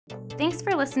Thanks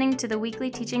for listening to the weekly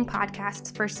teaching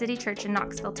podcasts for City Church in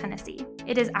Knoxville, Tennessee.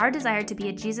 It is our desire to be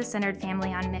a Jesus-centered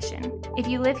family on mission. If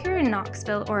you live here in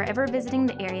Knoxville or are ever visiting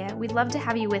the area, we'd love to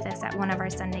have you with us at one of our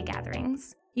Sunday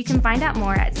gatherings. You can find out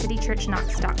more at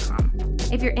citychurchknox.com.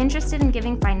 If you're interested in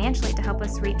giving financially to help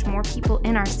us reach more people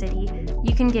in our city,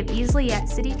 you can give easily at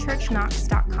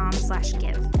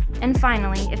citychurchknox.com/give. And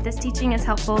finally, if this teaching is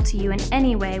helpful to you in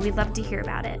any way, we'd love to hear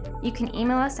about it. You can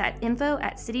email us at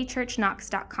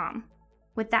info@citychurchknox.com.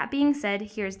 With that being said,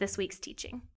 here's this week's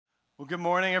teaching. Well, good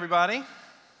morning, everybody.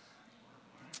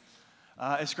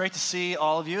 It's great to see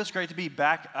all of you. It's great to be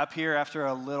back up here after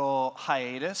a little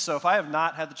hiatus. So if I have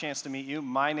not had the chance to meet you,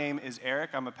 my name is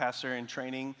Eric. I'm a pastor in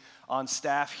training on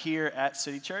staff here at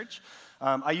City Church.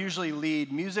 I usually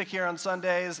lead music here on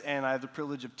Sundays, and I have the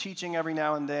privilege of teaching every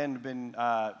now and then. Been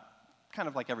kind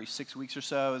of like every 6 weeks or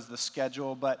so is the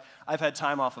schedule, but I've had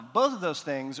time off of both of those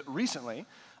things recently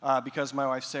because my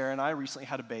wife Sarah and I recently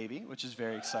had a baby, which is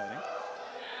very exciting.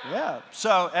 Yeah,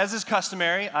 so as is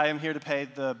customary, I am here to pay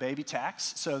the baby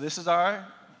tax. So this is our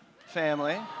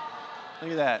family.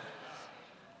 Look at that.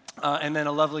 And then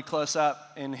a lovely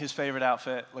close-up in his favorite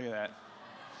outfit. Look at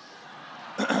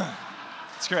that.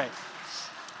 It's great.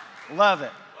 Love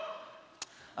it.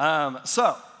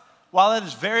 So while that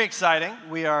is very exciting,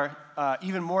 we are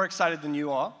even more excited than you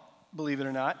all, believe it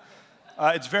or not.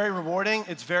 It's very rewarding.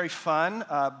 It's very fun.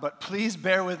 But please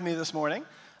bear with me this morning.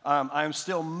 I'm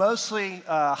still mostly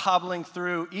hobbling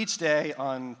through each day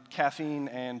on caffeine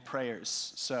and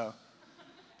prayers, so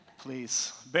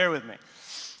please bear with me.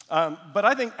 But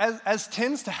I think as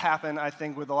tends to happen, I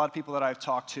think, with a lot of people that I've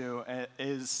talked to,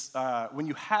 is when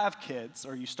you have kids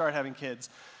or you start having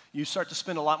kids, you start to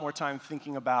spend a lot more time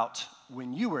thinking about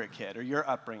when you were a kid or your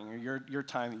upbringing or your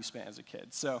time that you spent as a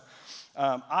kid. So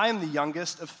I am the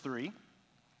youngest of three.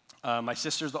 My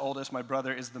sister's the oldest. My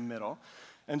brother is the middle.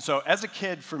 And so as a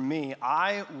kid, for me,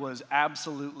 I was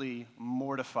absolutely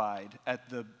mortified at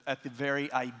the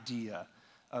very idea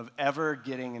of ever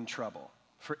getting in trouble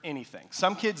for anything.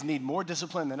 Some kids need more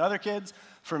discipline than other kids.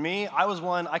 For me, I was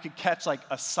one, I could catch like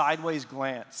a sideways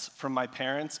glance from my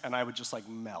parents, and I would just like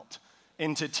melt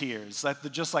into tears,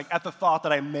 just like at the thought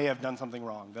that I may have done something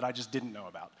wrong that I just didn't know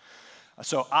about.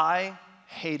 So I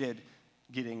hated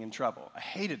getting in trouble. I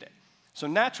hated it. So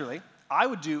naturally, I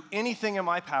would do anything in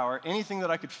my power, anything that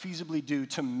I could feasibly do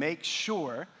to make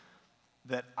sure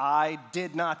that I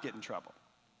did not get in trouble.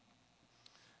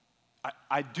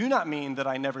 I do not mean that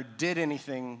I never did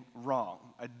anything wrong.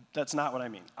 That's not what I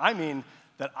mean. I mean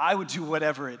that I would do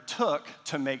whatever it took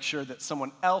to make sure that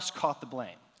someone else caught the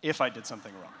blame if I did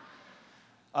something wrong.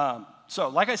 So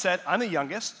like I said, I'm the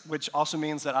youngest, which also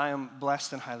means that I am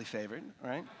blessed and highly favored,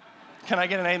 right? Can I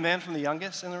get an amen from the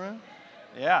youngest in the room?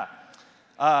 Yeah.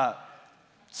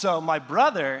 So my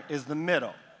brother is the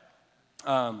middle,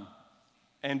 and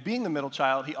being the middle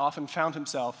child, he often found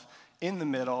himself in the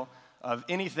middle of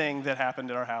anything that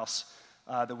happened at our house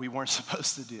that we weren't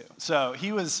supposed to do. So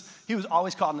he was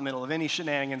always caught in the middle of any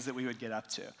shenanigans that we would get up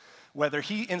to. Whether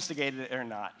he instigated it or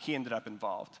not, he ended up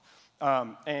involved.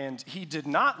 And he did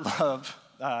not love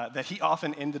that he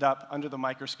often ended up under the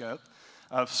microscope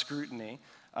of scrutiny.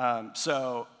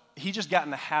 So he just got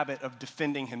in the habit of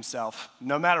defending himself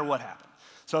no matter what happened.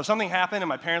 So if something happened and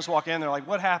my parents walk in, they're like,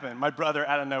 "What happened?" My brother,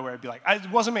 out of nowhere, would be like, "It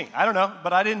wasn't me. I don't know,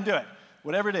 but I didn't do it.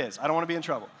 Whatever it is, I don't want to be in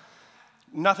trouble."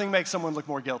 Nothing makes someone look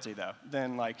more guilty, though,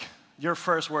 than like your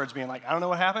first words being like, "I don't know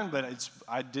what happened, but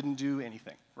I didn't do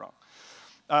anything wrong."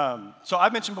 So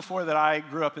I've mentioned before that I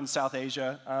grew up in South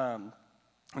Asia.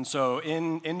 And so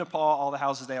in Nepal, all the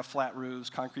houses, they have flat roofs,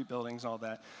 concrete buildings, all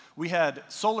that. We had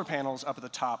solar panels up at the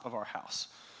top of our house.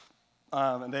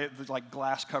 And they were like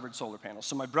glass-covered solar panels.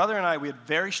 So my brother and I, we had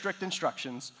very strict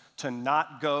instructions to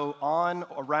not go on,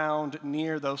 around,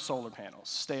 near those solar panels.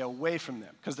 Stay away from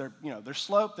them because they're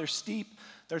sloped, they're steep,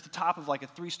 they're at the top of like a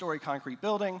 3-story concrete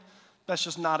building. That's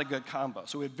just not a good combo.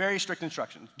 So we had very strict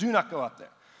instructions. Do not go up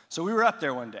there. So we were up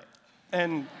there one day,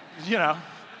 and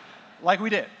like we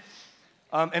did.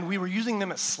 And we were using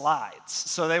them as slides.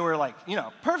 So they were like,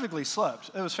 perfectly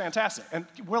sloped. It was fantastic. And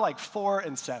we're like 4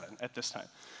 and 7 at this time.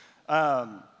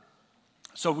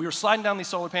 So we were sliding down these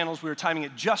solar panels. We were timing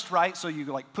it just right so you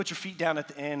could like put your feet down at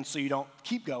the end so you don't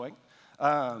keep going.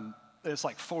 It's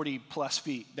like 40 plus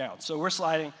feet down. So we're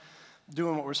sliding,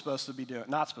 doing what we're supposed to be doing,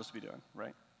 not supposed to be doing,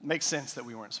 right? Makes sense that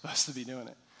we weren't supposed to be doing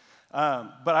it.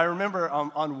 But I remember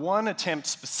on one attempt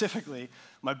specifically,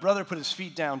 my brother put his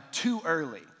feet down too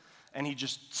early, and he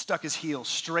just stuck his heel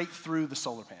straight through the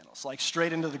solar panels, like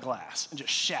straight into the glass, and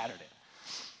just shattered it.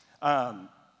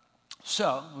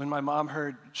 So when my mom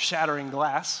heard shattering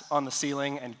glass on the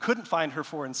ceiling and couldn't find her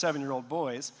 4 and 7-year-old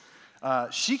boys,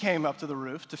 she came up to the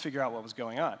roof to figure out what was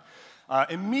going on.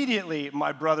 Immediately,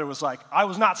 my brother was like, I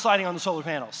was not sliding on the solar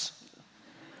panels.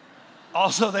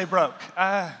 Also, they broke.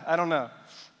 I don't know.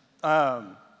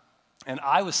 And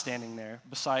I was standing there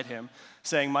beside him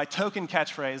saying my token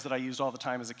catchphrase that I used all the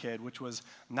time as a kid, which was,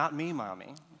 not me,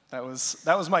 mommy. That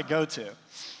was my go-to.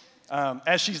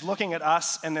 As she's looking at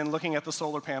us and then looking at the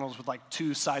solar panels with like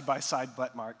 2 side-by-side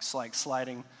butt marks, like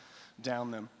sliding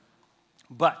down them.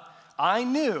 But I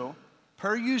knew,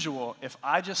 per usual, if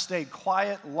I just stayed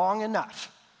quiet long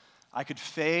enough, I could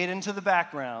fade into the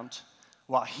background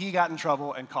while he got in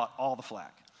trouble and caught all the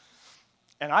flack.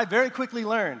 And I very quickly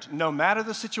learned, no matter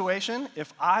the situation,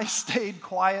 if I stayed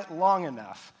quiet long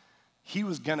enough, he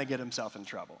was gonna get himself in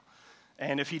trouble.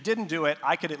 And if he didn't do it,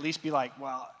 I could at least be like,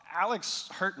 well, Alex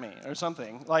hurt me or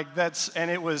something.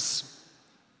 And it was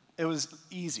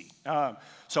easy.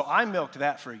 So I milked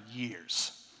that for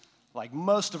years, like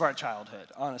most of our childhood,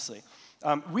 honestly.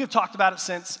 We have talked about it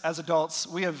since as adults.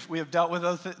 We have dealt with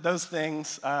those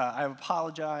things. I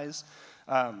apologize.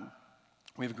 We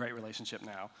have a great relationship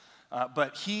now.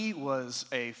 But he was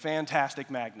a fantastic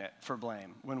magnet for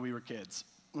blame when we were kids,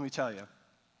 let me tell you.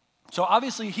 So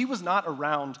obviously he was not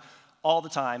around all the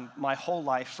time, my whole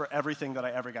life, for everything that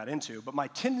I ever got into. But my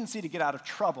tendency to get out of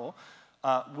trouble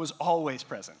was always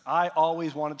present. I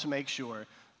always wanted to make sure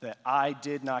that I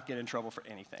did not get in trouble for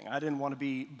anything. I didn't want to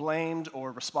be blamed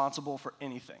or responsible for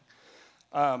anything.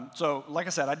 So, like I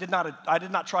said, I did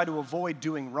not try to avoid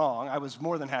doing wrong. I was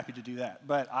more than happy to do that.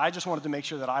 But I just wanted to make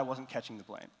sure that I wasn't catching the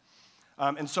blame.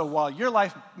 And so while your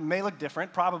life may look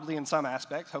different, probably in some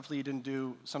aspects, hopefully you didn't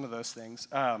do some of those things,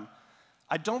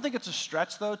 I don't think it's a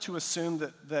stretch, though, to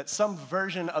assume that some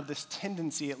version of this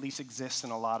tendency at least exists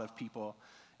in a lot of people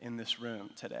in this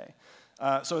room today.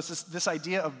 So it's this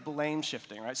idea of blame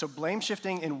shifting, right? So blame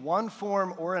shifting in one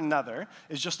form or another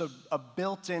is just a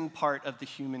built-in part of the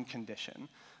human condition,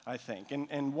 I think.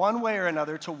 And one way or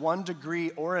another, to one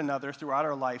degree or another throughout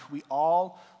our life, we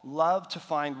all love to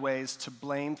find ways to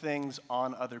blame things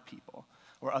on other people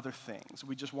or other things.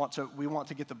 We want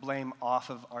to get the blame off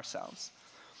of ourselves.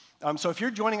 So if you're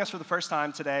joining us for the first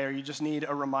time today, or you just need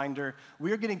a reminder,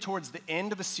 we are getting towards the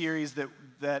end of a series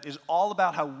that is all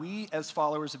about how we, as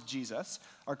followers of Jesus,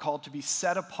 are called to be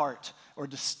set apart or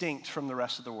distinct from the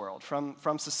rest of the world,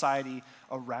 from society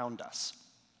around us.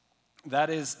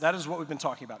 That is what we've been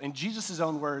talking about. In Jesus'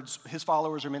 own words, his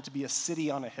followers are meant to be a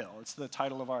city on a hill. It's the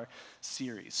title of our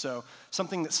series. So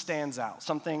something that stands out,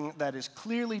 something that is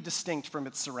clearly distinct from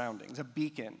its surroundings, a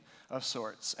beacon of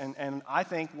sorts. And I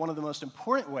think one of the most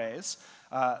important ways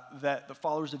that the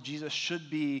followers of Jesus should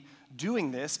be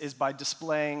doing this is by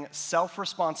displaying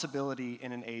self-responsibility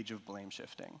in an age of blame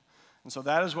shifting. And so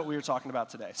that is what we are talking about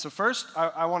today. So first,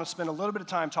 I want to spend a little bit of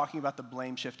time talking about the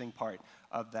blame shifting part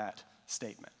of that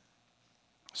statement.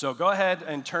 So go ahead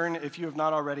and turn, if you have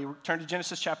not already, turn to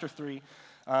Genesis chapter 3.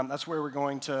 That's where we're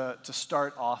going to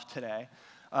start off today.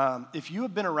 If you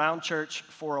have been around church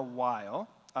for a while,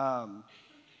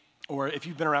 or if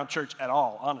you've been around church at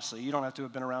all, honestly, you don't have to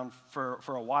have been around for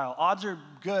a while, odds are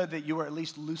good that you are at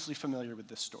least loosely familiar with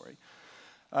this story.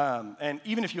 And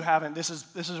even if you haven't, this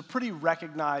is a pretty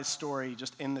recognized story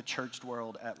just in the church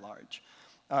world at large.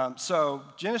 So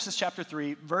Genesis chapter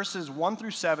 3, verses 1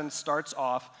 through 7 starts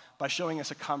off by showing us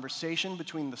a conversation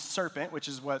between the serpent, which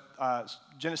is what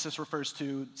Genesis refers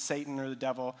to Satan or the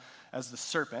devil as the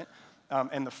serpent,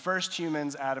 and the first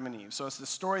humans, Adam and Eve. So it's the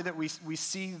story that we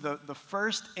see the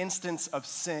first instance of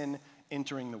sin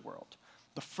entering the world.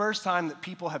 The first time that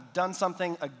people have done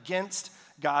something against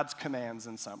God's commands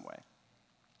in some way.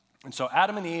 And so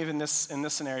Adam and Eve in this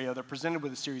scenario, they're presented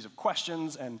with a series of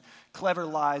questions and clever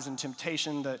lies and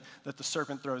temptation that the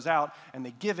serpent throws out, and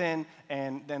they give in,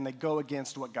 and then they go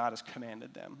against what God has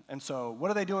commanded them. And so what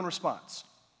do they do in response?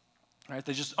 Right?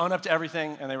 They just own up to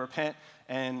everything, and they repent,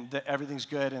 and everything's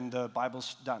good, and the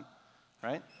Bible's done.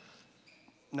 Right?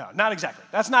 No, not exactly.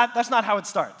 That's not how it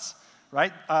starts.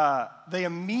 Right? They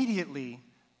immediately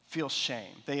feel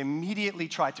shame. They immediately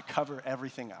try to cover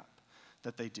everything up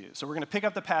that they do. So we're going to pick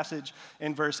up the passage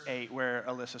in verse 8 where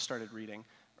Alyssa started reading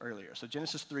earlier. So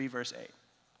Genesis 3, verse 8. It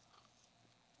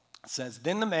says,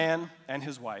 "Then the man and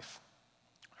his wife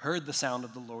heard the sound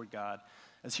of the Lord God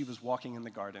as he was walking in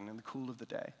the garden in the cool of the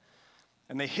day.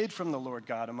 And they hid from the Lord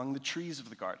God among the trees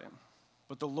of the garden.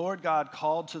 But the Lord God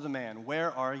called to the man,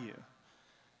 'Where are you?'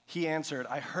 He answered,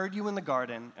 'I heard you in the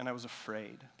garden, and I was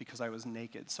afraid because I was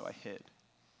naked, so I hid.'"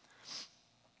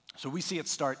 So we see it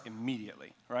start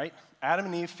immediately, right? Adam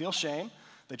and Eve feel shame.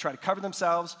 They try to cover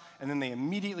themselves, and then they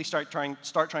immediately start trying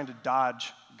to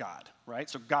dodge God, right?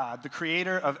 So God, the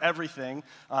creator of everything,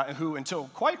 who until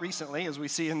quite recently, as we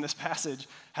see in this passage,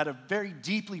 had a very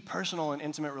deeply personal and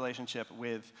intimate relationship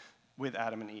with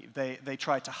Adam and Eve. They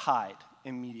tried to hide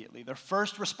immediately. Their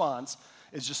first response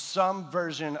is just some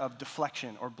version of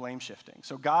deflection or blame shifting.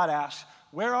 So God asks,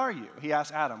 "Where are you?" He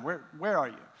asks Adam, where are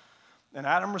you? And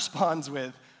Adam responds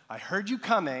with, "I heard you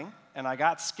coming, and I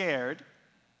got scared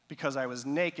because I was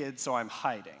naked, so I'm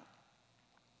hiding,"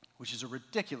 which is a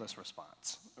ridiculous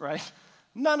response, right?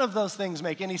 None of those things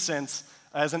make any sense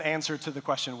as an answer to the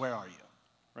question, where are you,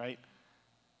 right?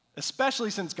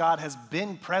 Especially since God has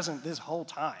been present this whole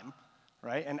time,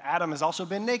 right? And Adam has also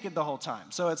been naked the whole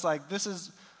time. So it's like,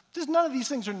 none of these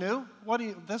things are new.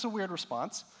 That's a weird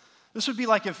response. This would be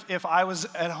like if I was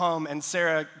at home and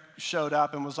Sarah showed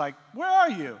up and was like, "Where are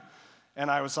you?" And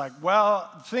I was like,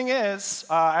 "Well, the thing is,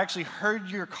 I actually heard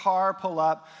your car pull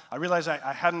up. I realized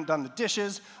I hadn't done the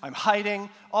dishes. I'm hiding.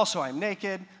 Also, I'm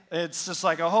naked." It's just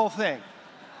like a whole thing.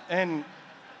 And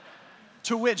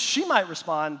to which she might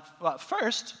respond, "Well,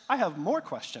 first, I have more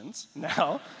questions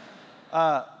now."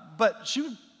 But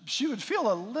she would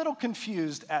feel a little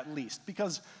confused at least,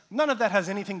 because none of that has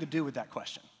anything to do with that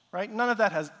question, right? None of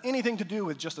that has anything to do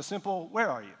with just a simple, "Where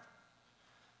are you?"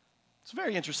 It's a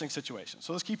very interesting situation.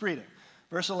 So let's keep reading.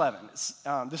 Verse 11,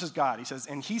 this is God. He says,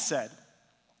 "And he said,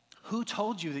 'Who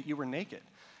told you that you were naked?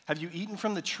 Have you eaten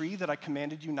from the tree that I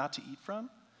commanded you not to eat from?'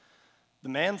 The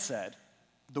man said,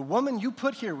 'The woman you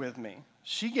put here with me,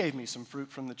 she gave me some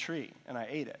fruit from the tree, and I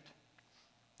ate it.'"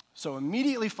 So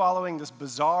immediately following this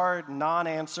bizarre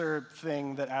non-answer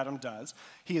thing that Adam does,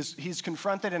 he's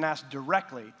confronted and asked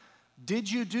directly, "Did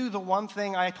you do the one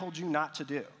thing I told you not to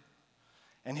do?"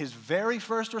 And his very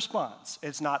first response,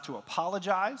 it's not to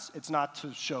apologize, it's not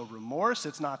to show remorse,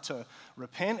 it's not to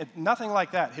repent, nothing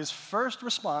like that. His first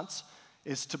response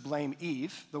is to blame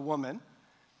Eve, the woman,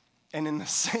 and in the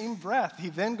same breath, he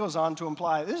then goes on to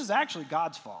imply, this is actually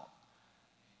God's fault,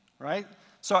 right?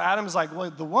 So Adam's like,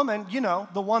 "Well, the woman,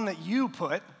 the one that you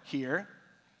put here,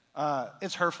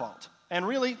 it's her fault. And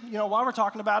really, while we're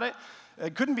talking about it,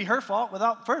 it couldn't be her fault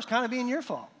without first kind of being your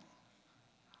fault,"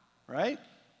 right?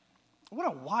 What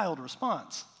a wild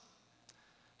response.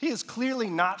 He is clearly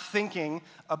not thinking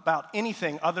about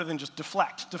anything other than just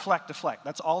deflect.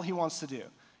 That's all he wants to do.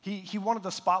 He wanted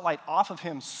the spotlight off of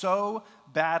him so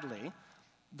badly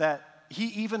that he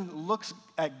even looks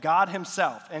at God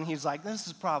himself and he's like, "This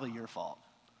is probably your fault,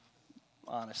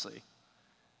 honestly."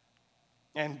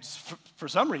 And for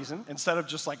some reason, instead of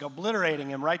just like obliterating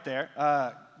him right there,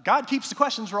 God keeps the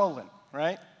questions rolling,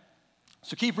 right?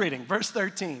 So keep reading, verse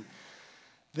 13.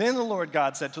 "Then the Lord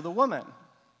God said to the woman,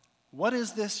 'What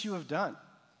is this you have done?'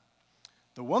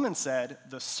 The woman said,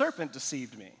 'The serpent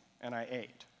deceived me, and I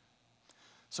ate.'"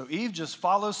 So Eve just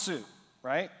follows suit,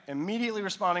 right? Immediately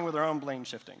responding with her own blame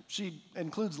shifting. She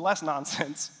includes less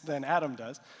nonsense than Adam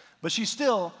does, but she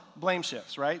still blame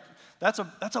shifts, right? That's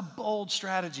a bold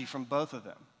strategy from both of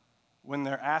them when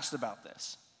they're asked about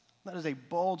this. That is a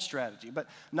bold strategy. But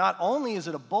not only is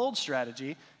it a bold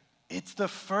strategy, it's the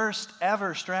first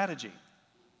ever strategy,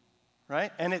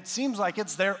 right? And it seems like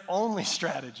it's their only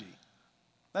strategy.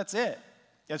 That's it.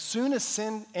 As soon as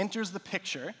sin enters the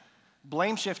picture,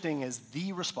 blame shifting is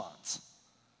the response.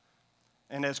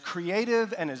 And as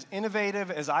creative and as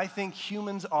innovative as I think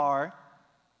humans are,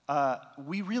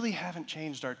 we really haven't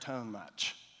changed our tone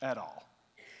much at all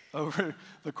over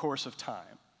the course of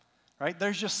time, right?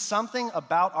 There's just something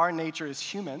about our nature as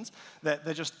humans that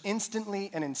just instantly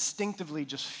and instinctively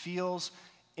just feels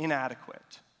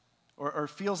inadequate or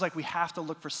feels like we have to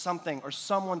look for something or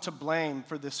someone to blame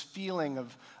for this feeling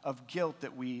of guilt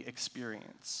that we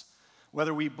experience.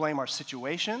 Whether we blame our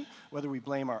situation, whether we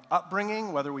blame our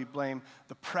upbringing, whether we blame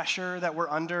the pressure that we're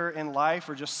under in life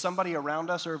or just somebody around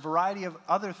us or a variety of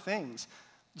other things.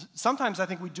 Sometimes I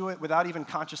think we do it without even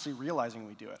consciously realizing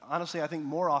we do it. Honestly, I think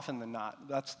more often than not,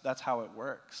 that's how it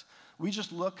works. We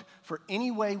just look for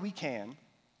any way we can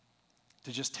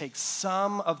to just take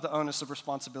some of the onus of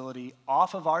responsibility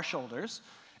off of our shoulders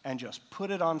and just put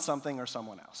it on something or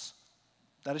someone else.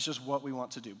 That is just what we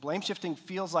want to do. Blame shifting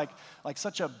feels like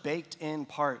such a baked-in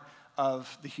part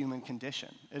of the human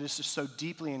condition. It is just so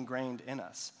deeply ingrained in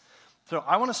us. So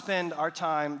I want to spend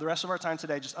the rest of our time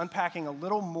today, just unpacking a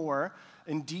little more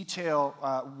in detail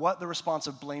what the response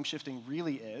of blame shifting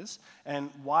really is and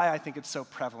why I think it's so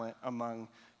prevalent among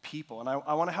people. And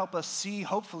I want to help us see,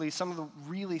 hopefully, some of the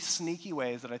really sneaky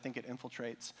ways that I think it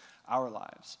infiltrates our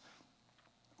lives.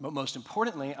 But most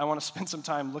importantly, I want to spend some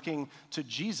time looking to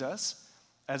Jesus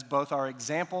as both our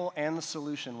example and the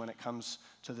solution when it comes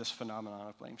to this phenomenon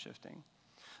of blame shifting.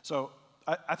 So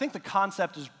I think the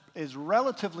concept is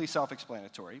relatively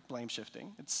self-explanatory, blame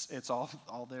shifting. It's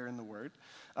all there in the word.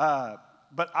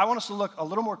 But I want us to look a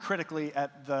little more critically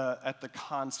at the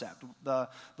concept, the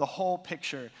whole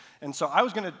picture. And so I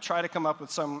was going to try to come up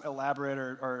with some elaborate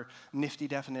or nifty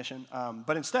definition,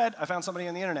 but instead I found somebody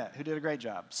on the internet who did a great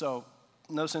job. So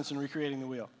no sense in recreating the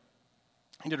wheel.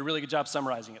 He did a really good job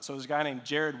summarizing it. So there's a guy named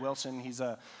Jared Wilson. He's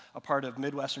a part of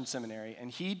Midwestern Seminary,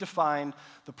 and he defined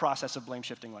the process of blame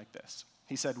shifting like this.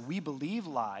 He said, we believe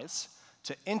lies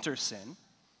to enter sin,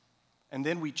 and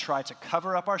then we try to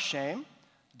cover up our shame,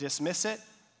 dismiss it,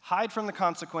 hide from the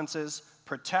consequences,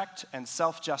 protect, and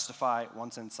self-justify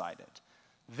once inside it.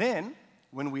 Then,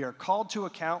 when we are called to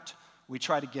account, we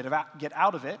try to get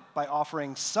out of it by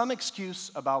offering some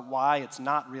excuse about why it's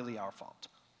not really our fault.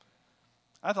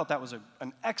 I thought that was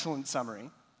an excellent summary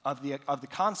of the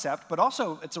concept, but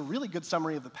also it's a really good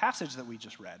summary of the passage that we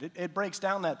just read. It breaks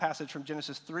down that passage from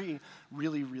Genesis 3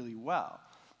 really, really well.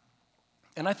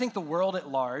 And I think the world at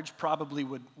large probably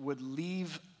would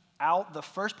leave out the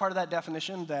first part of that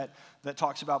definition that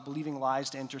talks about believing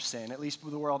lies to enter sin, at least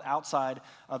with the world outside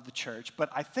of the church. But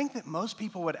I think that most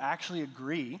people would actually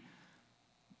agree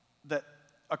that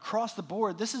across the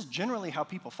board, this is generally how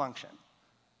people function.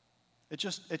 It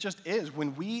just is.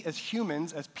 When we as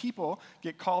humans, as people,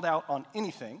 get called out on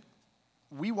anything,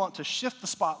 we want to shift the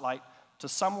spotlight to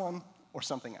someone or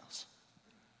something else.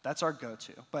 That's our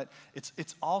go-to. But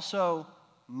it's also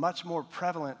much more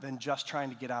prevalent than just trying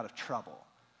to get out of trouble.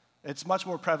 It's much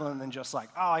more prevalent than just like,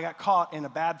 oh, I got caught in a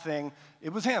bad thing.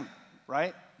 It was him,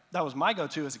 right? That was my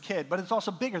go-to as a kid, but it's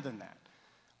also bigger than that.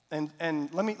 And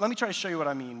let me try to show you what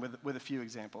I mean with a few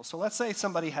examples. So let's say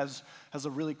somebody has a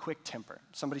really quick temper.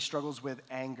 Somebody struggles with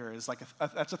anger. Is like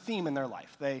that's a theme in their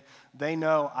life. They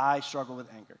know I struggle with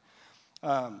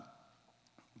anger.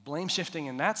 Blame shifting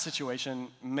in that situation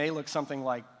may look something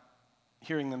like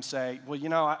hearing them say, well, you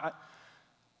know,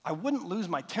 I wouldn't lose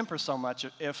my temper so much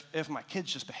if my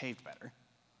kids just behaved better,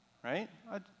 right?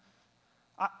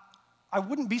 I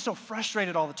wouldn't be so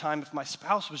frustrated all the time if my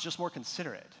spouse was just more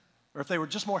considerate. Or if they were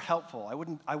just more helpful,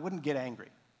 I wouldn't get angry.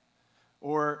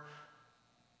 Or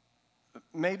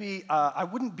maybe I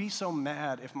wouldn't be so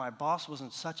mad if my boss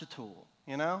wasn't such a tool,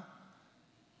 you know?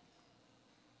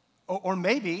 Or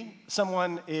maybe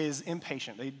someone is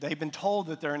impatient. They've been told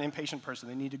that they're an impatient person.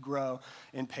 They need to grow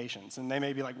in patience. And they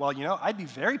may be like, well, you know, I'd be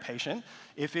very patient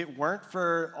if it weren't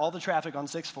for all the traffic on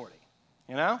 640,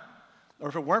 you know? Or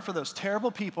if it weren't for those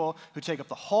terrible people who take up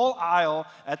the whole aisle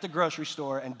at the grocery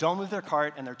store and don't move their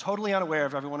cart and they're totally unaware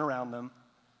of everyone around them,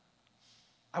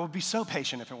 I would be so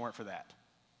patient if it weren't for that,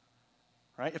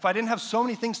 right? If I didn't have so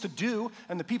many things to do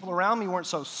and the people around me weren't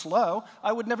so slow,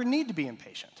 I would never need to be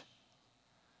impatient.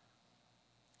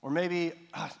 Or maybe,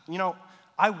 you know,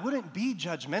 I wouldn't be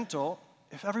judgmental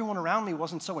if everyone around me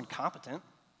wasn't so incompetent,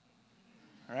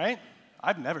 right?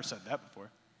 I've never said that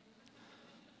before,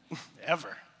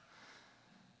 ever.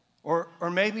 Or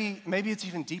maybe it's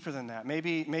even deeper than that.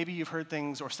 Maybe you've heard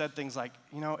things or said things like,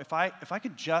 you know, if I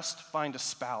could just find a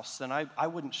spouse, then I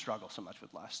wouldn't struggle so much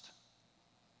with lust.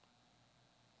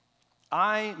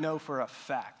 I know for a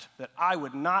fact that I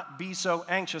would not be so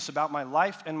anxious about my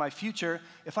life and my future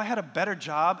if I had a better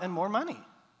job and more money.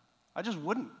 I just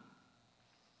wouldn't.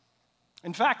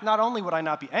 In fact, not only would I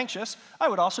not be anxious, I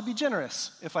would also be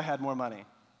generous if I had more money.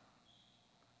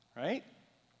 Right?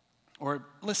 Or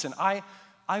listen, I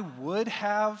would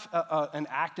have an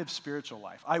active spiritual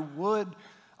life. I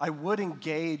would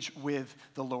engage with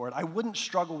the Lord. I wouldn't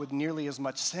struggle with nearly as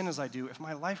much sin as I do if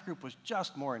my life group was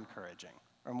just more encouraging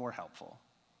or more helpful.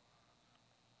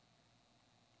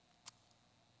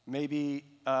 Maybe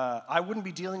I wouldn't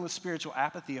be dealing with spiritual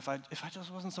apathy if I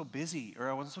just wasn't so busy or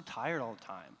I wasn't so tired all the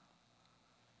time.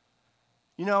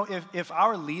 You know, if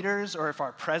our leaders or if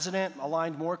our president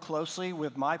aligned more closely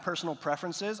with my personal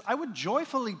preferences, I would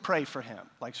joyfully pray for him,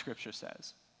 like Scripture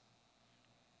says.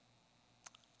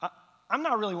 I'm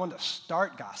not really one to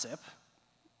start gossip.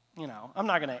 You know, I'm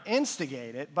not going to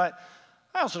instigate it, but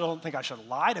I also don't think I should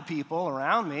lie to people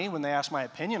around me when they ask my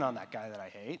opinion on that guy that I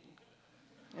hate.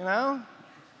 You know?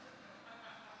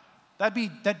 That'd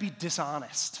be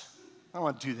dishonest. I don't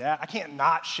want to do that. I can't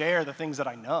not share the things that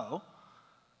I know.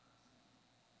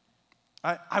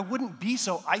 I wouldn't be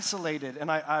so isolated, and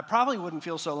I probably wouldn't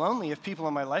feel so lonely if people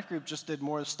in my life group just did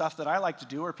more stuff that I like to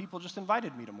do, or people just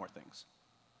invited me to more things.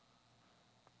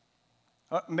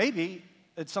 Maybe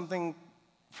it's something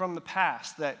from the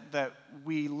past that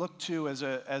we look to as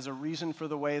a reason for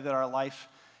the way that our life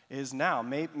is now.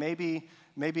 Maybe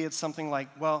it's something like,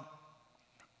 well,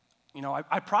 you know,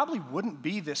 I probably wouldn't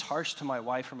be this harsh to my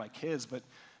wife or my kids, but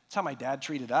it's how my dad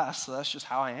treated us, so that's just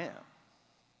how I am.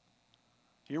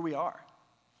 here we are.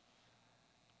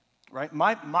 Right?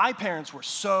 My parents were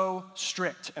so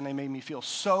strict, and they made me feel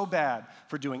so bad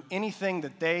for doing anything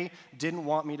that they didn't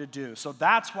want me to do. So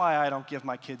that's why I don't give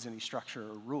my kids any structure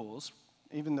or rules,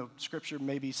 even though Scripture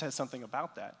maybe says something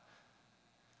about that.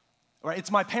 Right?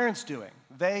 It's my parents' doing.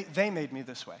 They made me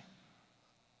this way.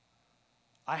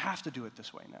 I have to do it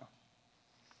this way now.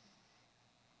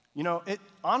 You know,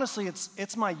 honestly,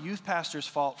 it's my youth pastor's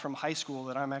fault from high school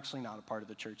that I'm actually not a part of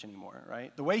the church anymore,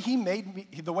 right? The way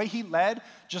he led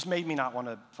just made me not want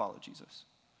to follow Jesus.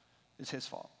 It's his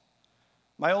fault.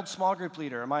 My old small group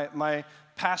leader, my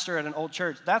pastor at an old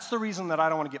church, that's the reason that I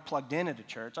don't want to get plugged in at a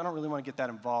church. I don't really want to get that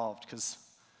involved because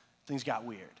things got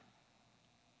weird.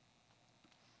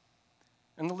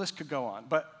 And the list could go on.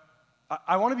 But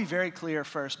I want to be very clear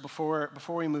first before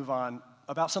we move on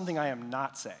about something I am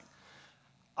not saying.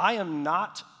 I am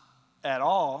not at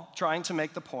all trying to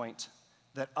make the point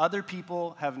that other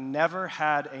people have never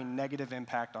had a negative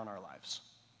impact on our lives.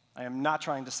 I am not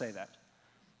trying to say that.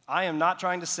 I am not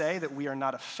trying to say that we are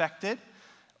not affected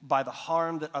by the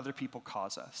harm that other people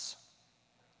cause us.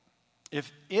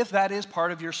 If that is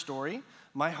part of your story,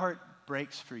 my heart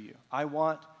breaks for you. I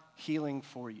want healing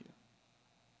for you.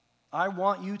 I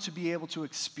want you to be able to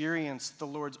experience the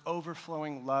Lord's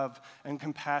overflowing love and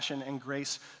compassion and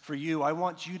grace for you. I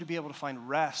want you to be able to find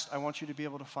rest. I want you to be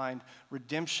able to find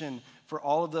redemption for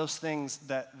all of those things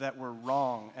that were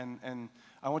wrong. And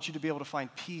I want you to be able to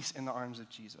find peace in the arms of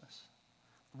Jesus.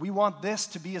 We want this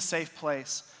to be a safe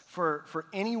place for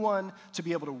anyone to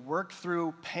be able to work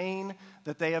through pain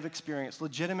that they have experienced,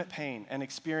 legitimate pain, and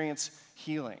experience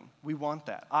healing. We want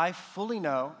that. I fully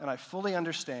know and I fully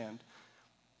understand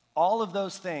all of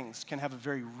those things can have a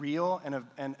very real and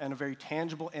a very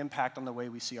tangible impact on the way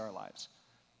we see our lives,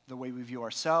 the way we view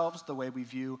ourselves, the way we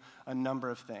view a number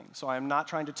of things. So I am not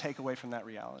trying to take away from that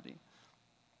reality.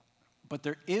 But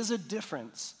there is a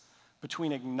difference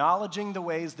between acknowledging the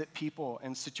ways that people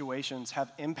and situations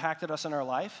have impacted us in our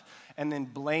life and then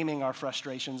blaming our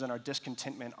frustrations and our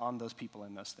discontentment on those people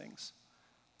and those things.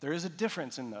 There is a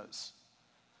difference in those.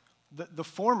 The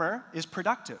former is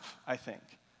productive, I think.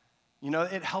 You know,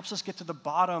 it helps us get to the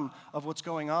bottom of what's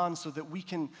going on so that we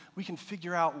can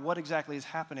figure out what exactly is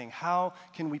happening. How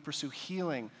can we pursue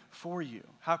healing for you?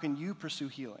 How can you pursue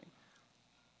healing?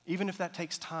 Even if that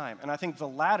takes time. And I think the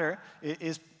latter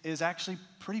is actually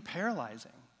pretty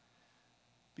paralyzing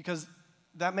because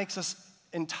that makes us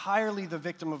entirely the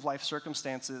victim of life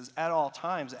circumstances at all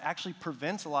times. It actually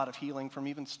prevents a lot of healing from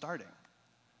even starting.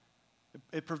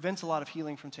 It prevents a lot of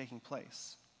healing from taking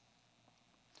place.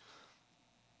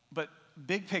 But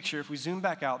big picture, if we zoom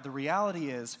back out, the reality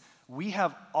is we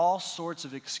have all sorts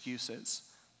of excuses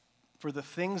for the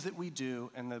things that we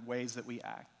do and the ways that we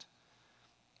act.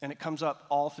 And it comes up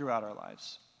all throughout our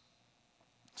lives.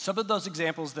 Some of those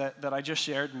examples that I just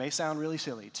shared may sound really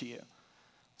silly to you.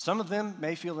 Some of them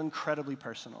may feel incredibly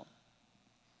personal.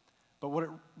 But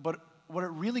what it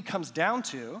really comes down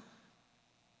to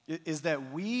is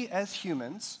that we as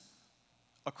humans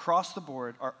across the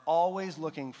board are always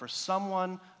looking for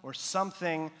someone or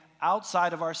something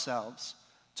outside of ourselves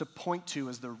to point to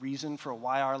as the reason for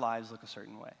why our lives look a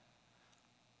certain way.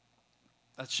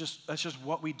 That's just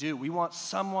what we do. We want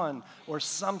someone or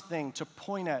something to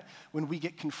point at when we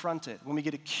get confronted, when we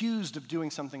get accused of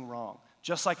doing something wrong,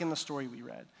 just like in the story we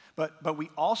read. But we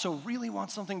also really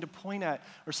want something to point at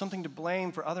or something to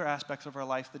blame for other aspects of our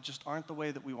life that just aren't the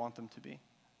way that we want them to be.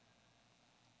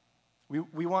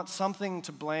 We want something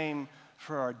to blame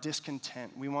for our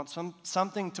discontent. We want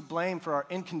something to blame for our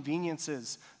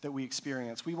inconveniences that we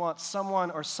experience. We want someone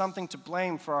or something to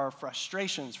blame for our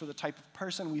frustrations, for the type of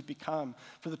person we've become,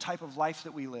 for the type of life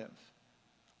that we live.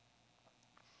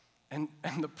 And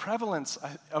the prevalence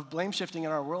of blame shifting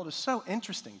in our world is so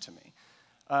interesting to me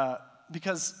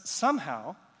because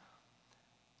somehow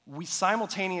we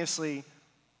simultaneously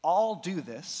all do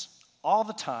this all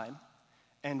the time,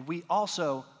 and we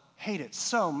also hate it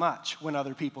so much when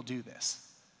other people do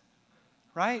this,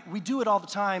 right? We do it all the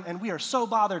time, and we are so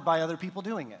bothered by other people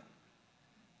doing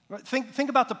it. Think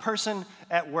about the person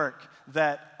at work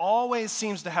that always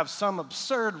seems to have some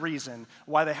absurd reason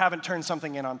why they haven't turned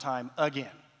something in on time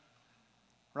again,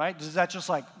 right? Does that just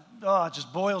it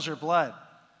just boils your blood,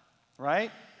 right?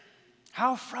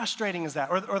 How frustrating is that?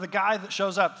 Or the guy that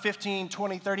shows up 15,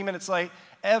 20, 30 minutes late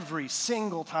every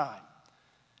single time.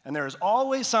 And there is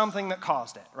always something that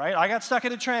caused it, right? I got stuck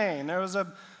at a train. There was an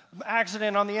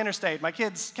accident on the interstate. My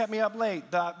kids kept me up late.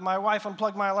 My wife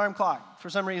unplugged my alarm clock for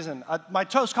some reason. My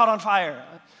toast caught on fire.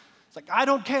 It's like, I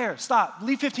don't care. Stop.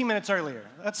 Leave 15 minutes earlier.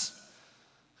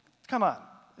 Come on.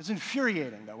 It's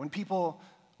infuriating, though, when people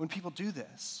do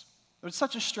this. It's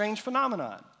such a strange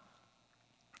phenomenon.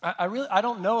 I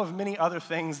don't know of many other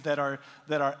things that are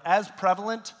as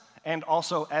prevalent and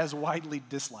also as widely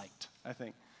disliked, I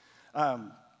think.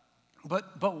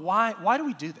 But why do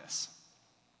we do this?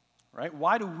 Right?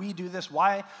 Why do we do this?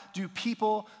 Why do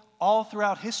people all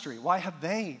throughout history, why have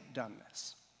they done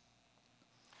this?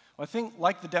 Well, I think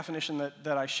like the definition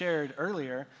that I shared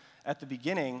earlier at the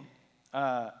beginning,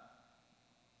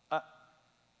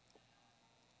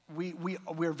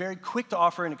 we're very quick to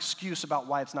offer an excuse about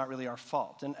why it's not really our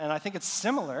fault. And I think it's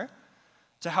similar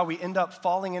to how we end up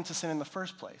falling into sin in the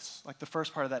first place, like the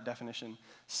first part of that definition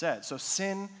said. So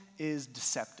sin is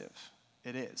deceptive.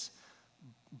 It is.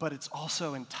 But it's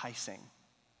also enticing.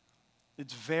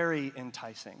 It's very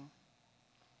enticing.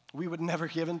 We would never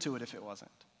give into it if it wasn't.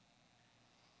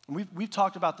 We've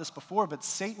talked about this before, but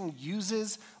Satan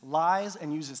uses lies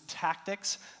and uses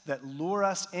tactics that lure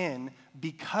us in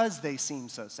because they seem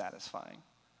so satisfying.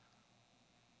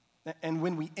 And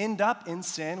when we end up in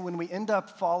sin, when we end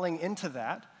up falling into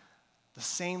that, the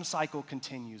same cycle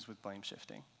continues with blame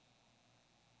shifting.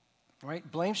 Right?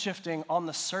 Blame shifting on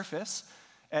the surface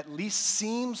at least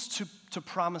seems to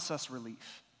promise us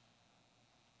relief.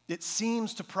 It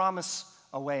seems to promise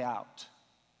a way out.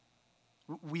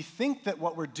 We think that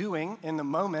what we're doing in the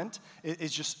moment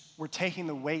is just we're taking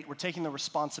the weight, we're taking the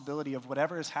responsibility of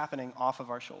whatever is happening off of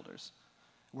our shoulders.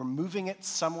 We're moving it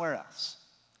somewhere else.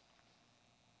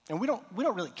 And we don't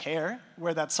really care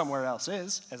where that somewhere else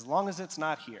is as long as it's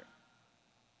not here.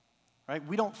 Right?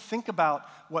 We don't think about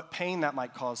what pain that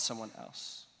might cause someone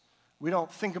else. We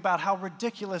don't think about how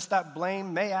ridiculous that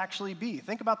blame may actually be.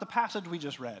 Think about the passage we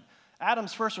just read.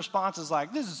 Adam's first response is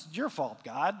like, "This is your fault,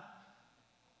 God."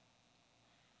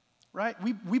 Right?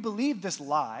 We believe this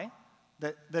lie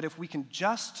that if we can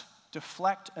just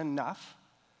deflect enough,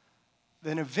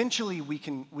 then eventually we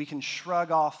can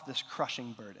shrug off this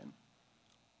crushing burden.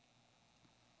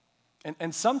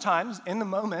 And sometimes in the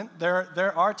moment,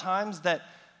 there are times that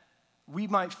we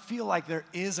might feel like there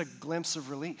is a glimpse of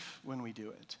relief when we do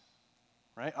it.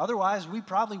 Right? Otherwise, we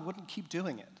probably wouldn't keep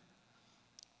doing it.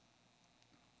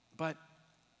 But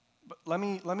let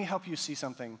me help you see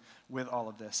something with all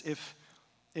of this.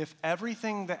 If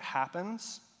everything that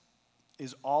happens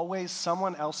is always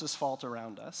someone else's fault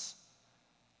around us,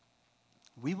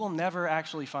 we will never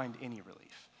actually find any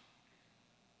relief.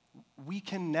 We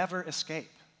can never escape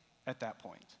at that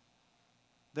point.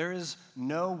 There is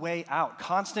no way out.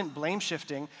 Constant blame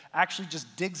shifting actually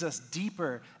just digs us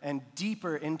deeper and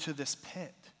deeper into this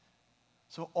pit.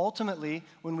 So ultimately,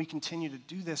 when we continue to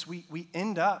do this, we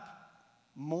end up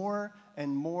more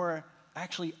and more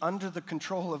actually under the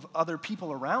control of other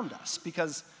people around us,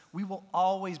 because we will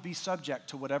always be subject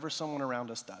to whatever someone around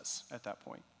us does at that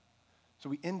point. So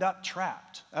we end up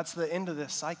trapped. That's the end of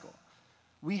this cycle.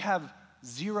 We have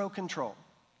zero control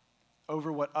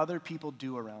over what other people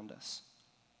do around us.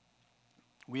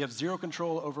 We have zero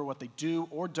control over what they do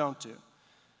or don't do.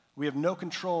 We have no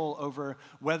control over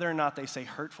whether or not they say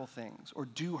hurtful things or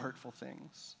do hurtful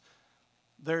things.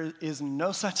 There is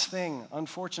no such thing,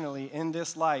 unfortunately, in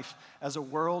this life as a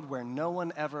world where no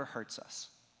one ever hurts us.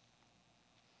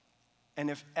 And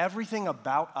if everything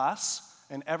about us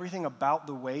and everything about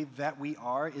the way that we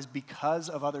are is because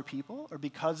of other people or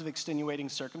because of extenuating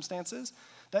circumstances,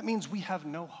 that means we have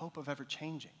no hope of ever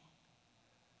changing.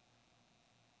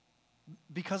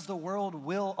 Because the world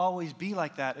will always be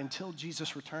like that until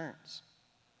Jesus returns.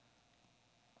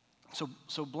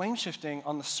 So blame shifting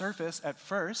on the surface at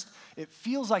first, it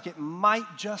feels like it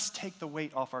might just take the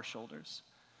weight off our shoulders.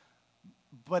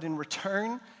 But in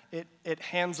return, it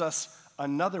hands us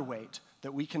another weight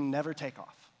that we can never take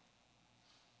off.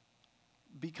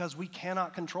 Because we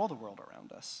cannot control the world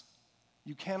around us.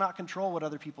 You cannot control what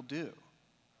other people do.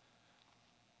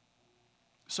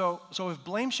 So if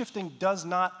blame shifting does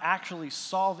not actually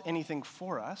solve anything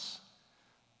for us,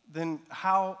 then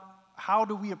how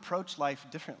do we approach life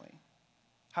differently?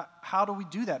 How do we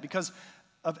do that? Because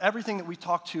of everything that we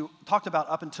talked about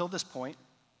up until this point,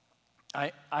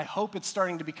 I hope it's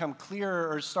starting to become clearer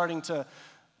or starting to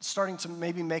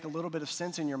maybe make a little bit of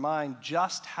sense in your mind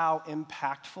just how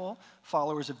impactful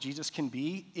followers of Jesus can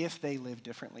be if they live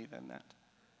differently than that.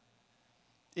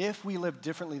 If we live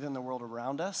differently than the world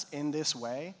around us in this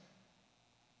way,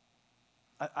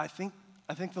 I think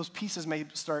those pieces may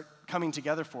start coming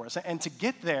together for us. And to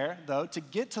get there, though, to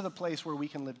get to the place where we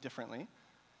can live differently,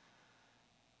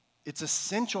 it's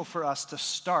essential for us to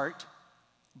start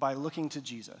by looking to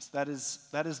Jesus. That is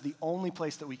the only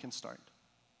place that we can start.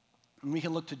 And we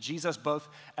can look to Jesus both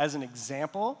as an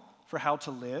example for how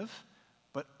to live,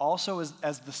 but also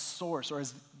as the source or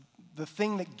as the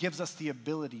thing that gives us the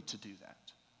ability to do that.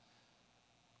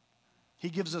 He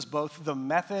gives us both the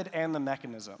method and the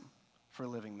mechanism for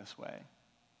living this way.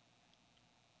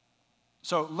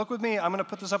 So look with me. I'm going to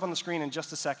put this up on the screen in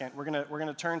just a second. We're going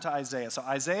to turn to Isaiah. So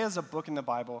Isaiah is a book in the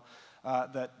Bible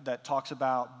that talks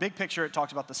about, big picture, it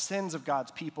talks about the sins of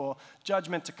God's people,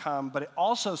 judgment to come, but it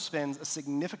also spends a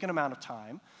significant amount of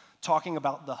time talking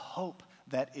about the hope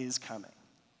that is coming.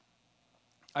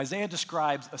 Isaiah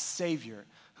describes a Savior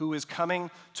who is coming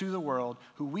to the world,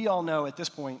 who we all know at this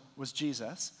point was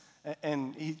Jesus,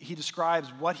 and he describes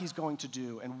what he's going to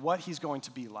do and what he's going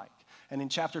to be like. And in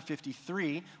chapter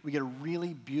 53, we get a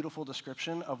really beautiful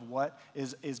description of what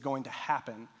is going to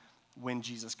happen when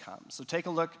Jesus comes. So take a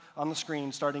look on the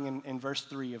screen, starting in verse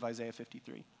 3 of Isaiah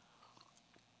 53.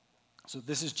 So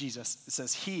this is Jesus. It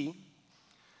says, He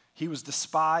was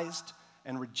despised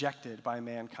and rejected by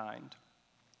mankind,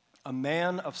 a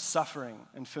man of suffering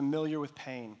and familiar with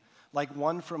pain, like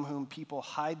one from whom people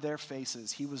hide their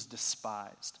faces. He was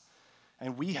despised,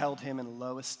 and we held him in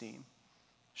low esteem.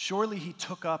 Surely he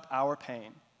took up our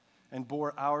pain and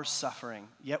bore our suffering,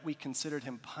 yet we considered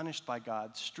him punished by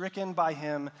God, stricken by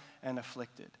him and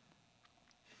afflicted.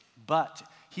 But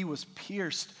he was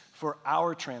pierced for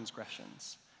our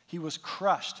transgressions. He was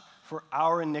crushed for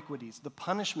our iniquities. The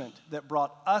punishment that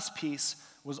brought us peace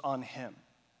was on him,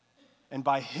 and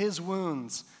by his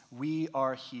wounds we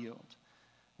are healed.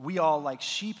 We all, like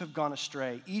sheep, have gone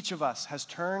astray. Each of us has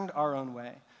turned our own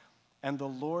way, and the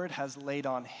Lord has laid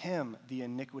on him the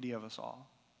iniquity of us all.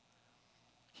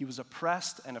 He was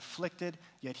oppressed and afflicted,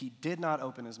 yet he did not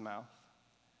open his mouth.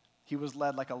 He was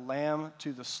led like a lamb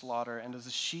to the slaughter, and as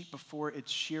a sheep before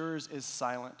its shearers is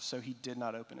silent, so he did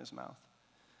not open his mouth.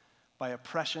 By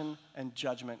oppression and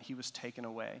judgment he was taken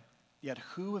away. Yet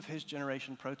who of his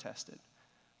generation protested?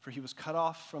 For he was cut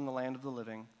off from the land of the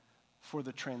living. For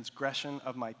the transgression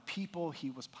of my people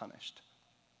he was punished.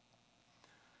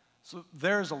 So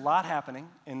there's a lot happening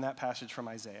in that passage from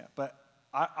Isaiah, but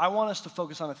I want us to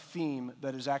focus on a theme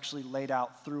that is actually laid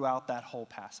out throughout that whole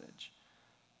passage.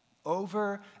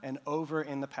 Over and over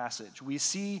in the passage, we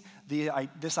see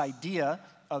this idea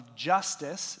of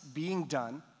justice being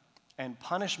done and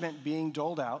punishment being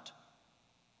doled out,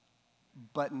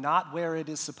 but not where it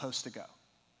is supposed to go.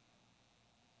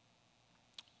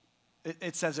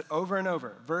 It says it over and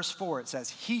over. Verse 4, it says,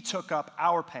 He took up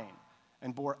our pain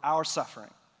and bore our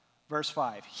suffering. Verse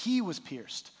 5, He was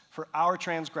pierced for our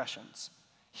transgressions.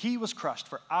 He was crushed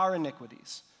for our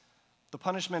iniquities. The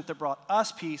punishment that brought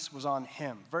us peace was on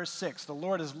him. Verse 6, the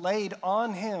Lord has laid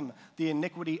on him the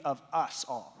iniquity of us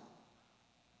all.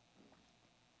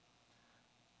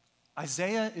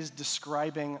 Isaiah is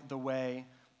describing the way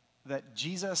that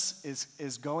Jesus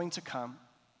is going to come.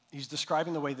 He's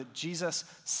describing the way that Jesus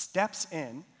steps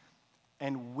in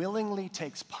and willingly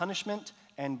takes punishment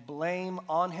and blame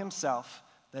on himself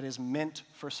that is meant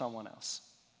for someone else.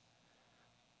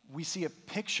 We see a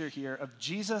picture here of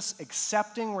Jesus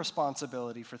accepting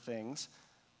responsibility for things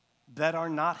that are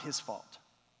not his fault,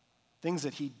 things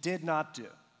that he did not do.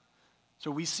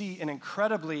 So we see an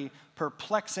incredibly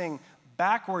perplexing,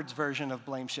 backwards version of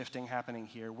blame shifting happening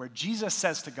here, where Jesus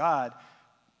says to God,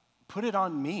 put it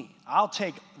on me. I'll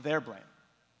take their blame.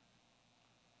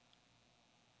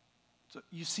 So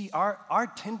you see,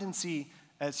 our tendency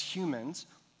as humans,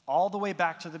 all the way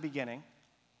back to the beginning,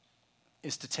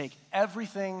 is to take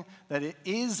everything that it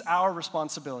is our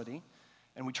responsibility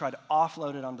and we try to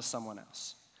offload it onto someone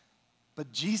else.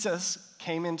 But Jesus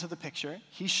came into the picture.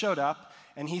 He showed up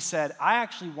and he said, I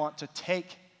actually want to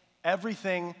take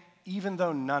everything, even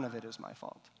though none of it is my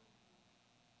fault.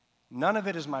 None of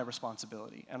it is my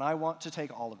responsibility, and I want to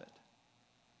take all of it.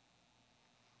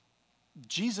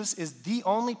 Jesus is the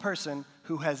only person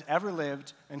who has ever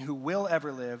lived and who will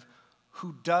ever live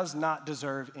who does not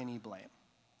deserve any blame.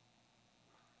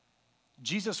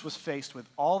 Jesus was faced with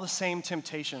all the same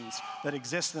temptations that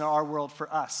exist in our world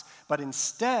for us, but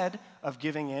instead of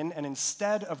giving in and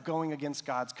instead of going against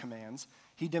God's commands,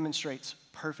 he demonstrates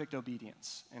perfect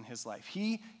obedience in his life.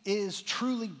 He is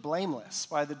truly blameless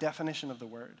by the definition of the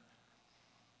word.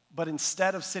 But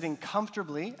instead of sitting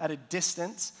comfortably at a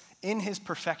distance in his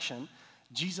perfection,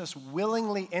 Jesus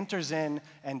willingly enters in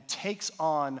and takes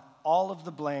on all of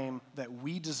the blame that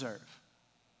we deserve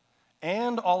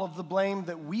and all of the blame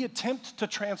that we attempt to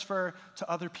transfer to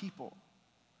other people.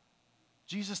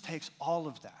 Jesus takes all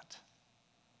of that.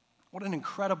 What an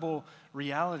incredible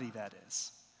reality that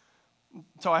is.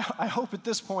 So I hope at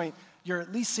this point you're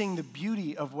at least seeing the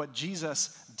beauty of what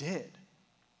Jesus did.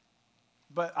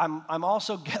 But I'm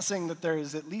also guessing that there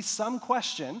is at least some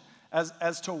question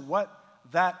as to what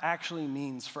that actually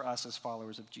means for us as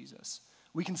followers of Jesus.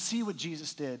 We can see what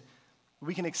Jesus did.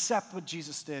 We can accept what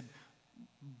Jesus did.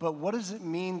 But what does it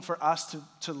mean for us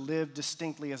to live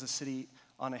distinctly as a city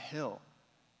on a hill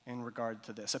in regard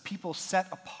to this? A people set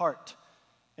apart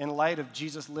in light of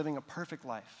Jesus living a perfect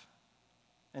life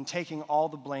and taking all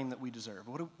the blame that we deserve.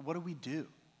 What do we do?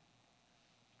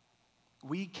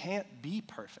 We can't be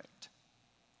perfect.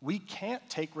 We can't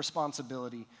take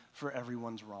responsibility for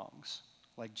everyone's wrongs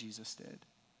like Jesus did.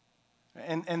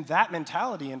 And that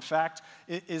mentality, in fact,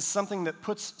 is something that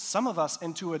puts some of us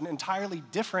into an entirely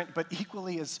different but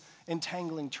equally as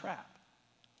entangling trap.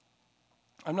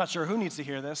 I'm not sure who needs to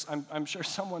hear this. I'm sure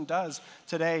someone does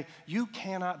today. You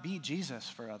cannot be Jesus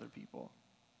for other people.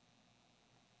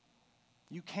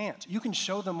 You can't. You can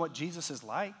show them what Jesus is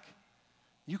like.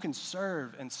 You can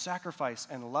serve and sacrifice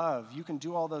and love. You can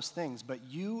do all those things, but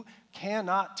you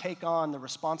cannot take on the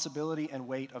responsibility and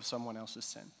weight of someone else's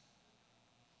sin.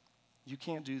 You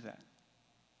can't do that.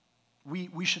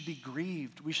 We should be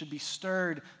grieved. We should be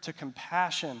stirred to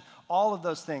compassion, all of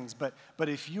those things. But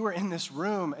if you are in this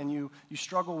room and you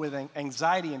struggle with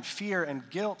anxiety and fear and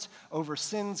guilt over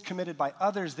sins committed by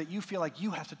others that you feel like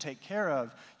you have to take care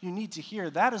of, you need to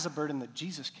hear that is a burden that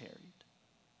Jesus carried.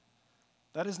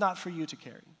 That is not for you to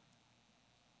carry.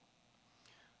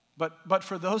 But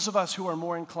for those of us who are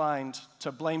more inclined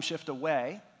to blame shift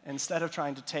away instead of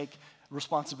trying to take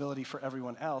responsibility for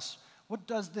everyone else, what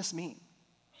does this mean?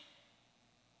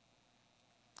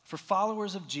 For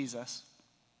followers of Jesus,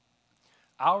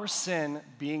 our sin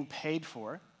being paid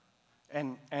for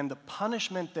and the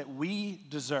punishment that we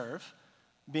deserve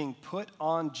being put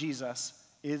on Jesus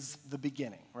is the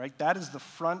beginning, right? That is the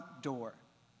front door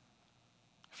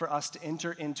for us to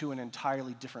enter into an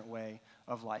entirely different way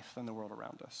of life than the world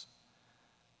around us.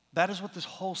 That is what this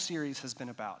whole series has been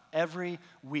about, every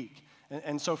week.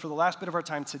 And so for the last bit of our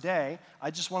time today,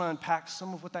 I just want to unpack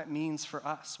some of what that means for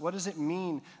us. What does it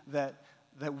mean that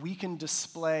we can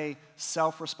display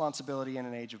self-responsibility in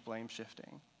an age of blame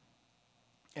shifting?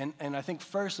 And I think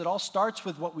first, it all starts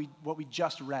with what we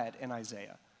just read in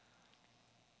Isaiah.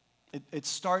 It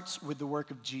starts with the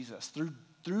work of Jesus.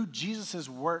 Through Jesus'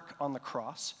 work on the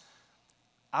cross,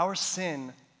 our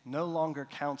sin no longer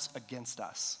counts against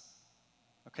us.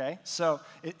 Okay? So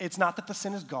it's not that the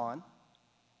sin is gone.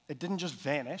 It didn't just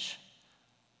vanish,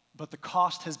 but the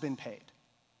cost has been paid.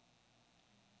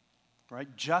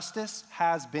 Right? Justice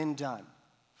has been done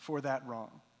for that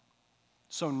wrong.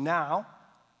 So now,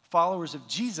 followers of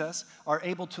Jesus are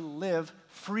able to live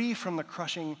free from the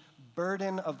crushing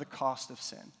burden of the cost of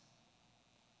sin.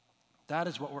 That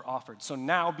is what we're offered. So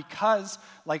now, because,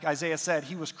 like Isaiah said,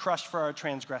 he was crushed for our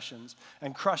transgressions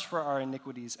and crushed for our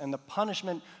iniquities, and the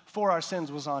punishment for our sins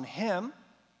was on him,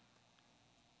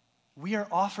 we are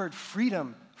offered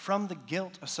freedom from the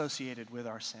guilt associated with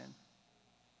our sin.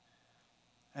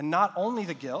 And not only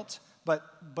the guilt, but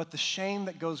the shame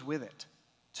that goes with it,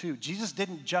 too. Jesus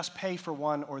didn't just pay for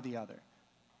one or the other.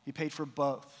 He paid for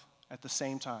both at the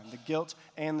same time, the guilt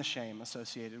and the shame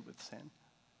associated with sin.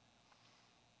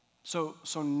 So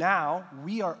now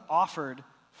we are offered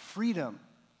freedom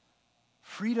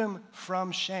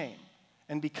from shame.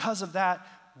 And because of that,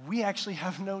 we actually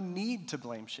have no need to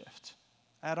blame shift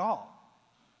at all.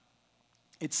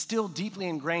 It's still deeply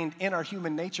ingrained in our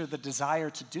human nature, the desire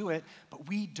to do it, but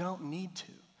we don't need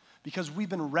to because we've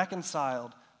been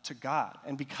reconciled to God.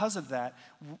 And because of that,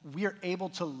 we are able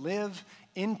to live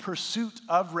in pursuit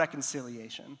of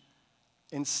reconciliation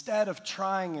instead of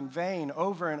trying in vain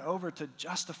over and over to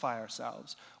justify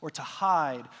ourselves or to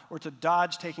hide or to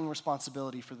dodge taking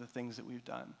responsibility for the things that we've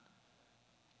done.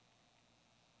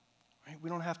 Right? We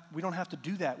don't have to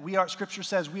do that. Scripture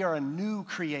says we are a new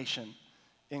creation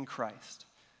in Christ.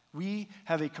 We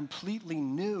have a completely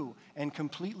new and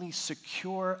completely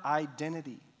secure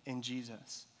identity in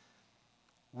Jesus.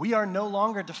 We are no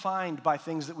longer defined by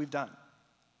things that we've done.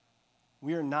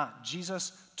 We are not.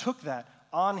 Jesus took that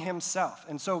on himself.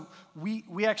 And so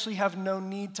we actually have no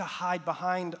need to hide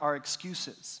behind our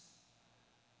excuses.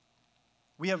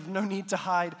 We have no need to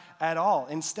hide at all.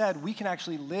 Instead, we can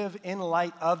actually live in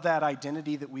light of that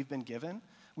identity that we've been given.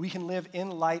 We can live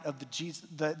in light of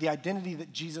the identity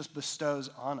that Jesus bestows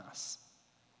on us.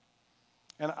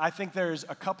 And I think there's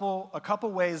a couple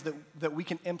ways that we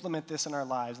can implement this in our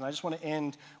lives. And I just want to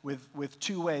end with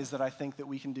two ways that I think that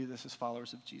we can do this as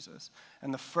followers of Jesus.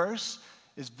 And the first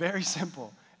is very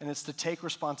simple, and it's to take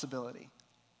responsibility.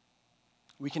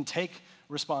 We can take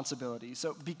responsibility.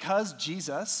 So because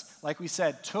Jesus, like we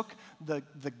said, took the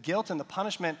guilt and the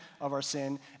punishment of our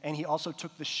sin, and he also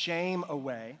took the shame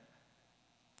away,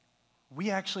 we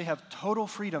actually have total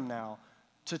freedom now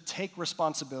to take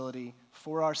responsibility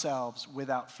for ourselves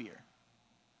without fear.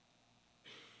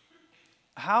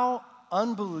 How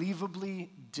unbelievably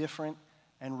different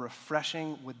and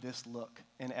refreshing would this look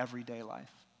in everyday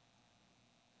life?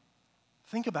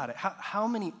 Think about it. How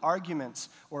many arguments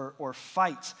or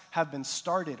fights have been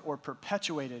started or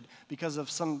perpetuated because of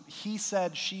some he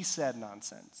said, she said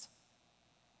nonsense?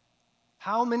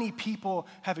 How many people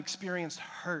have experienced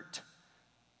hurt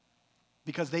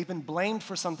because they've been blamed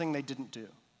for something they didn't do?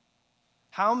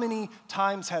 How many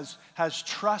times has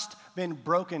trust been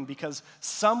broken because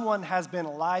someone has been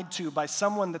lied to by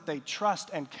someone that they trust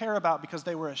and care about because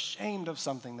they were ashamed of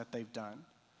something that they've done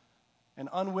and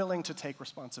unwilling to take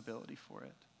responsibility for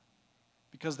it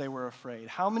because they were afraid?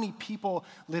 How many people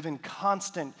live in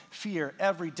constant fear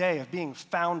every day of being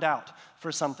found out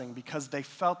for something because they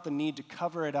felt the need to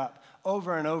cover it up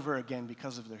over and over again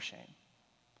because of their shame?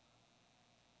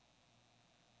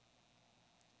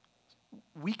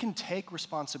 We can take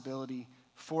responsibility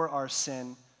for our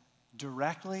sin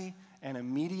directly and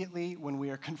immediately when we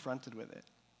are confronted with it.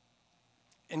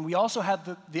 And we also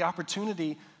have the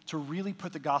opportunity to really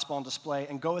put the gospel on display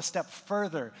and go a step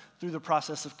further through the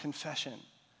process of confession.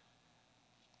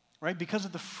 Right? Because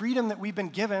of the freedom that we've been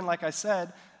given, like I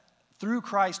said, through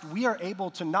Christ, we are able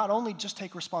to not only just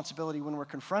take responsibility when we're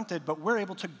confronted, but we're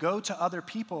able to go to other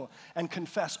people and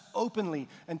confess openly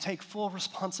and take full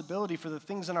responsibility for the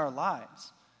things in our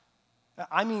lives.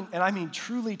 I mean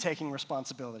truly taking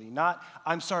responsibility, not,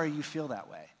 I'm sorry you feel that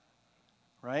way,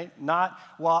 right? Not,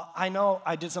 well, I know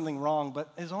I did something wrong,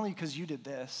 but it's only because you did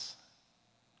this.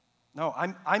 No,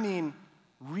 I mean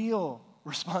real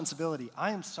responsibility. I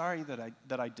am sorry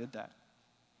that I did that.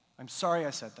 I'm sorry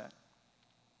I said that.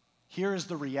 Here is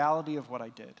the reality of what I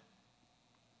did.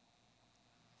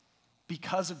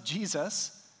 Because of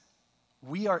Jesus,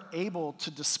 we are able to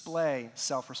display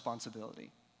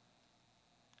self-responsibility.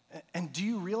 And do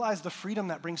you realize the freedom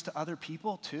that brings to other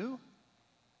people too?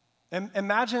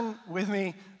 Imagine with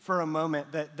me for a moment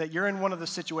that you're in one of the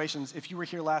situations, if you were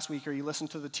here last week or you listened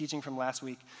to the teaching from last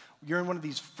week, you're in one of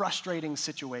these frustrating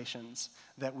situations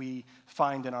that we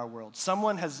find in our world.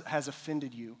 Someone has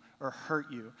offended you or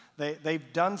hurt you.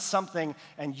 They've done something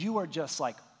and you are just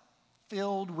like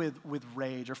filled with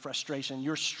rage or frustration.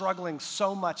 You're struggling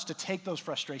so much to take those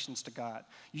frustrations to God.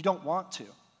 You don't want to.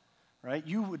 Right?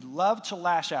 You would love to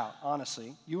lash out,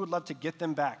 honestly. You would love to get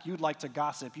them back. You'd like to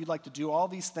gossip. You'd like to do all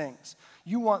these things.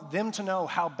 You want them to know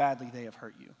how badly they have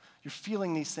hurt you. You're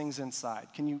feeling these things inside.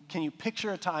 Can you picture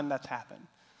a time that's happened?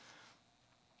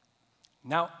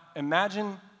 Now,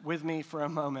 imagine with me for a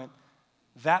moment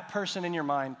that person in your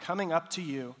mind coming up to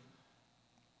you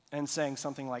and saying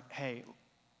something like, hey,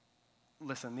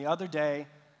 listen, the other day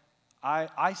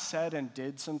I said and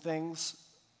did some things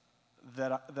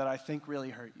that I think really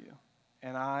hurt you.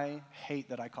 And I hate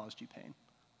that I caused you pain.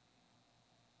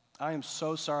 I am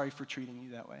so sorry for treating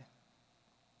you that way.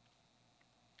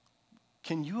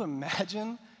 Can you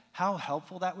imagine how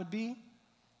helpful that would be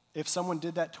if someone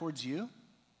did that towards you?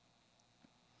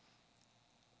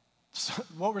 So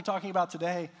what we're talking about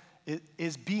today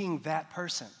is being that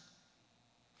person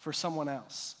for someone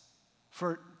else,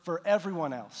 for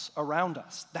everyone else around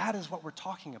us. That is what we're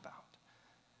talking about.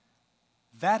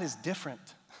 That is different.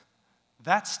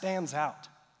 That stands out.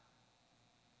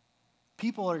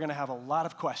 People are going to have a lot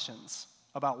of questions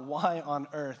about why on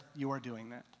earth you are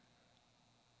doing that.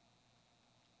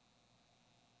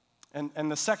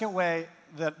 And the second way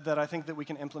that I think that we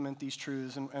can implement these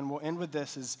truths, and we'll end with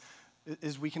this,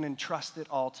 is we can entrust it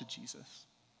all to Jesus.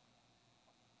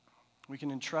 We can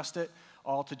entrust it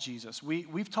all to Jesus.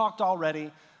 We've talked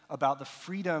already about the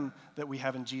freedom that we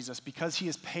have in Jesus because he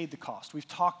has paid the cost. We've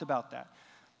talked about that.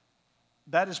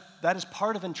 That is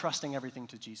part of entrusting everything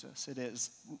to Jesus. It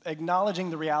is acknowledging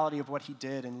the reality of what he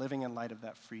did and living in light of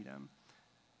that freedom.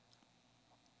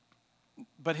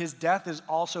 But his death is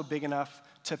also big enough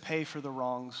to pay for the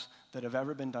wrongs that have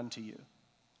ever been done to you.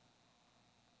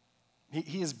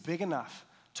 He is big enough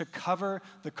to cover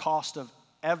the cost of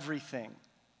everything.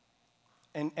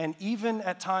 And even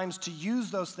at times to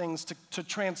use those things to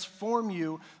transform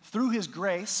you through his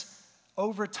grace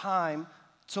over time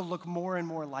to look more and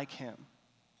more like him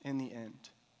in the end.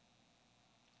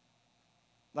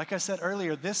 Like I said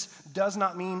earlier, this does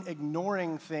not mean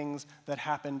ignoring things that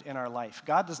happened in our life.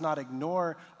 God does not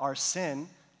ignore our sin.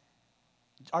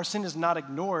 Our sin is not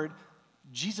ignored.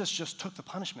 Jesus just took the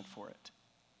punishment for it.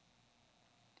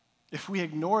 If we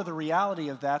ignore the reality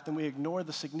of that, then we ignore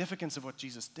the significance of what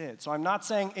Jesus did. So I'm not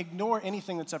saying ignore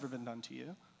anything that's ever been done to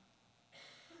you.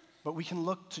 But we can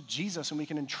look to Jesus and we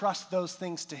can entrust those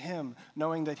things to him,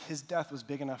 knowing that his death was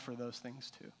big enough for those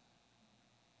things too.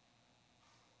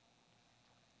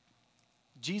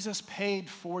 Jesus paid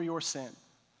for your sin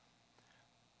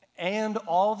and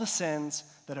all the sins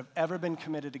that have ever been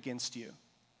committed against you.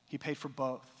 He paid for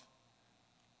both.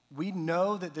 We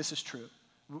know that this is true,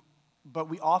 but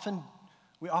we often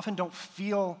don't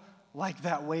feel like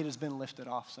that weight has been lifted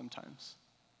off sometimes.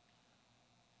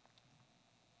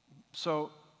 So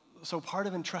part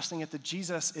of entrusting it to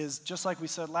Jesus is, just like we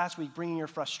said last week, bringing your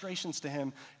frustrations to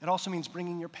him. It also means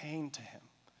bringing your pain to him.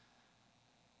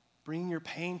 Bringing your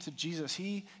pain to Jesus.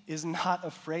 He is not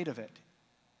afraid of it.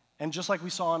 And just like we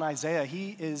saw in Isaiah,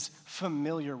 he is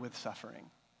familiar with suffering.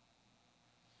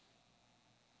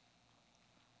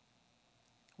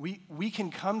 We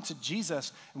can come to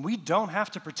Jesus, and we don't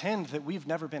have to pretend that we've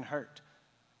never been hurt.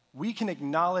 We can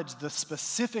acknowledge the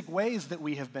specific ways that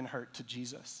we have been hurt to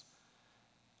Jesus.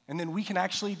 And then we can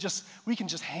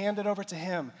just hand it over to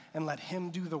him and let him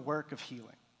do the work of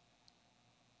healing.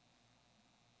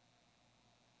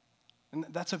 And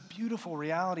that's a beautiful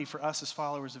reality for us as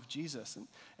followers of Jesus.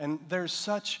 And there's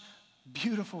such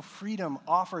beautiful freedom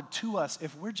offered to us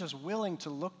if we're just willing to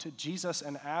look to Jesus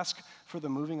and ask for the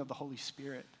moving of the Holy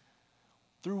Spirit.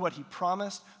 Through what he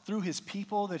promised, through his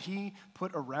people that he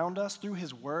put around us, through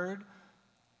his word,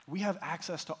 we have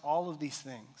access to all of these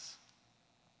things.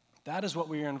 That is what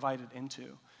we are invited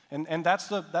into. And that's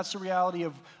the reality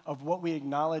of what we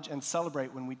acknowledge and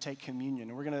celebrate when we take communion.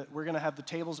 And we're gonna have the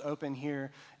tables open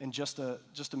here in just a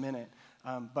minute.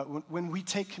 But when we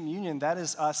take communion, that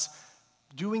is us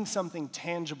doing something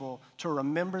tangible to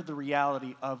remember the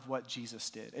reality of what Jesus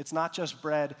did. It's not just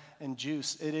bread and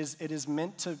juice. It is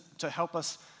meant to help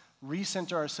us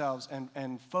recenter ourselves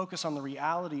and focus on the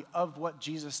reality of what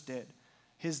Jesus did,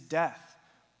 his death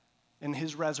and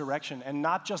his resurrection, and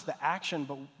not just the action,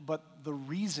 but the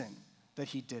reason that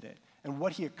he did it, and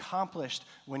what he accomplished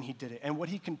when he did it, and what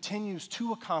he continues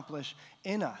to accomplish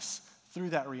in us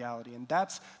through that reality. And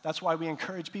that's why we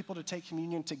encourage people to take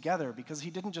communion together, because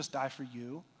he didn't just die for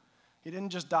you. He didn't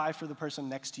just die for the person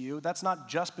next to you. That's not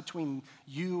just between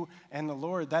you and the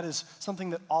Lord. That is something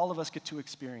that all of us get to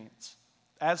experience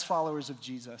as followers of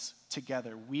Jesus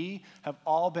together. We have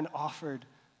all been offered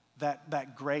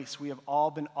that grace. We have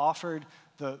all been offered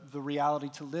the reality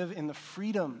to live in the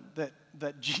freedom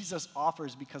that Jesus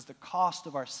offers, because the cost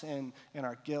of our sin and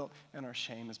our guilt and our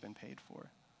shame has been paid for.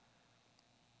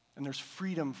 And there's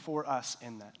freedom for us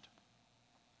in that.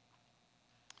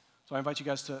 So I invite you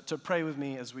guys to pray with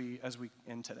me as we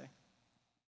end today.